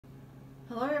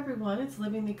Hello everyone, it's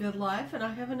Living the Good Life, and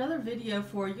I have another video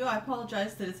for you. I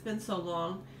apologize that it's been so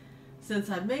long since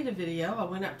I've made a video. I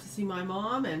went up to see my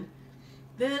mom and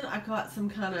then I got some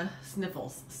kind of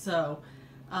sniffles. So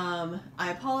I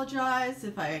apologize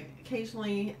if I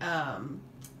occasionally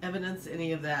evidence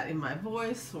any of that in my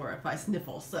voice or if I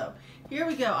sniffle. So here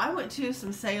we go. I went to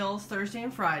some sales Thursday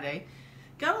and Friday.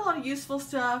 Got a lot of useful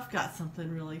stuff, got something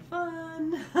really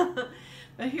fun.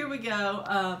 But here we go.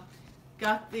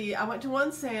 I went to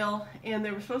one sale and they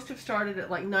were supposed to have started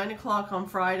at like 9 o'clock on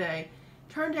Friday.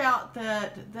 Turned out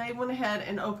that they went ahead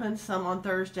and opened some on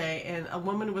Thursday, and a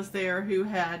woman was there who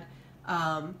had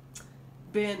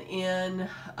been in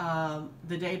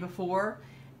the day before,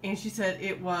 and she said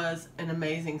it was an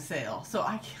amazing sale. So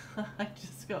I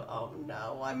just go, oh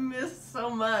no, I missed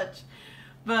so much.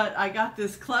 But I got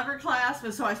this clever clasp,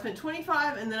 and so I spent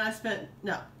 $25, and then I spent,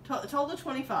 total of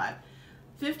 $25.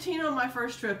 15 on my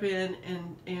first trip in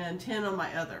and 10 on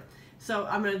my other. So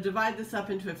I'm going to divide this up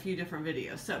into a few different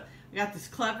videos. So I got this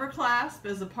clever clasp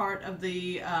as a part of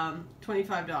the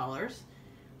 $25.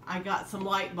 I got some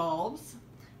light bulbs.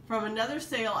 From another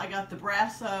sale I got the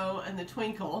Brasso and the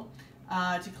Twinkle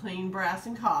to clean brass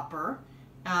and copper.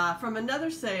 From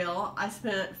another sale I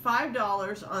spent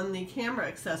 $5 on the camera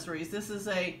accessories. This is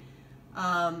a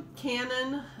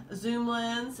Canon zoom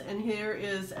lens, and here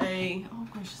is a, oh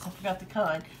gracious, I forgot the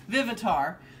kind,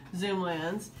 Vivitar zoom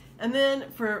lens. And then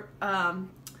for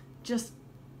just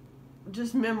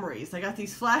memories, I got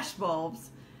these flash bulbs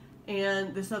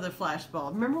and this other flash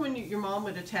bulb. Remember when your mom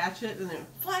would attach it and then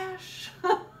flash?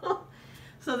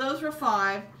 So those were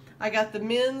 $5. I got the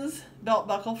men's belt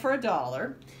buckle for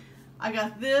 $1. I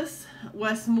got this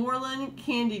Westmoreland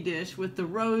candy dish with the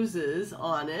roses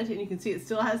on it, and you can see it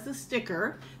still has the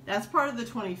sticker. That's part of the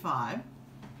 $25.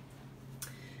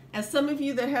 As some of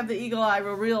you that have the eagle eye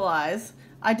will realize,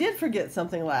 I did forget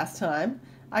something last time.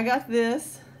 I got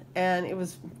this, and it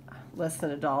was less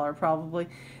than $1 probably.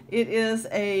 It is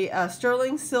a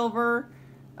sterling silver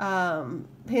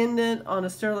pendant on a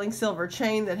sterling silver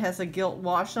chain that has a gilt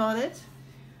wash on it.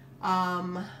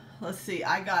 Let's see,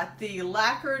 I got the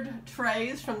lacquered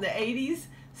trays from the 80s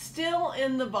still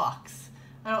in the box.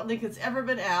 I don't think it's ever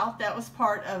been out. That was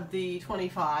part of the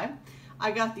 $25.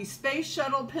 I got the Space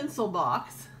Shuttle pencil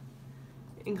box,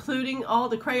 including all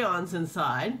the crayons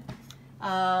inside.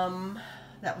 That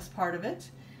was part of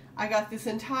it. I got this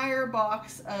entire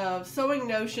box of Sewing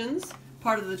Notions,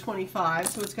 part of the $25.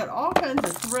 So it's got all kinds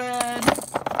of thread.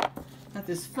 Got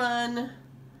this fun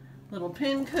little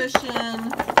pin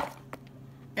cushion.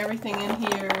 Everything in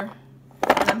here.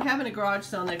 And I'm having a garage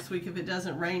sale next week if it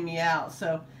doesn't rain me out,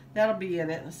 so that'll be in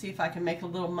it. Let's see if I can make a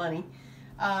little money.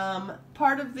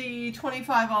 Part of the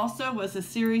 $25 also was a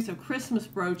series of Christmas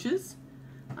brooches.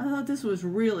 I thought this was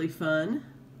really fun.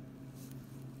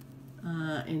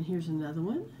 And here's another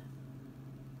one.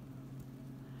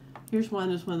 Here's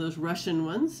one that's one of those Russian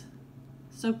ones.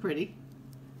 So pretty.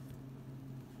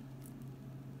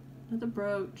 Another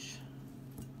brooch.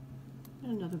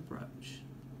 And another brooch.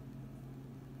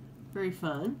 Very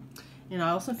fun. And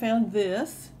I also found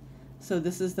this. So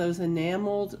this is those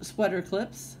enameled sweater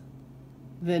clips,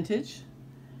 vintage.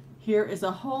 Here is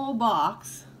a whole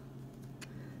box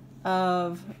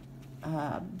of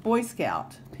Boy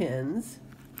Scout pins.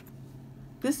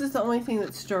 This is the only thing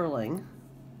that's sterling.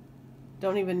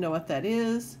 Don't even know what that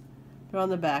is. But on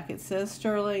the back it says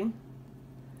sterling.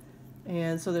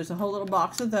 And so there's a whole little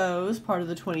box of those, part of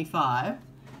the $25.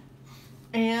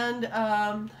 And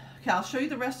okay, I'll show you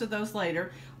the rest of those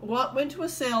later. Went to a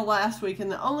sale last week,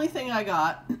 and the only thing I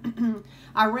got,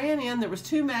 I ran in, there was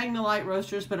 2 Magna Light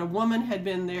roasters, but a woman had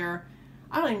been there.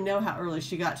 I don't even know how early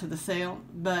she got to the sale,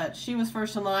 but she was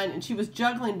first in line, and she was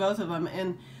juggling both of them,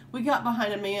 and we got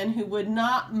behind a man who would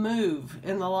not move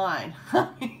in the line.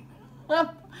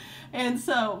 And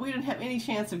so we didn't have any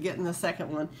chance of getting the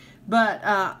second one. But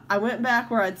I went back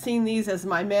where I'd seen these as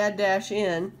my mad dash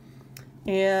in,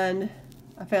 and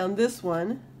I found this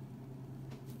one,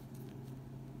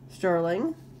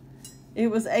 sterling.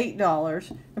 It was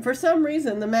 $8, and for some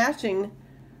reason the matching,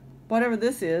 whatever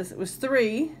this is, it was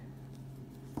 $3,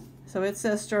 so it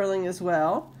says sterling as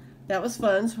well. That was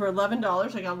fun. So for $11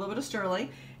 I got a little bit of sterling.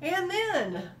 And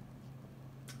then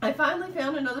I finally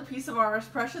found another piece of RS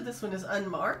Prussia. This one is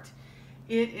unmarked.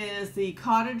 It is the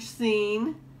Cottage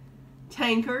Scene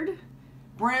Tankard.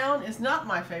 Brown is not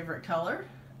my favorite color,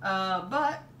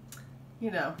 but you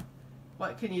know,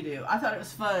 what can you do? I thought it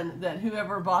was fun that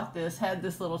whoever bought this had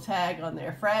this little tag on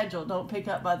there, fragile, don't pick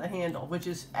up by the handle, which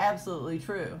is absolutely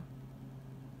true.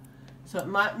 So it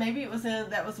might, maybe it was in,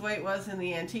 that was the way it was in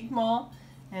the antique mall.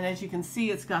 And as you can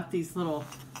see, it's got these little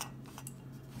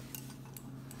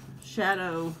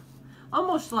shadow,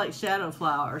 almost like shadow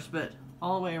flowers, but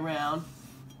all the way around.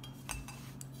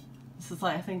 This is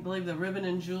like, I believe the ribbon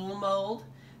and jewel mold.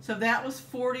 So that was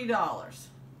 $40.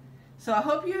 So I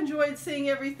hope you enjoyed seeing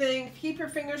everything. Keep your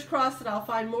fingers crossed that I'll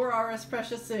find more RS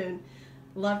Precious soon.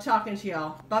 Love talking to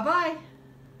y'all. Bye-bye.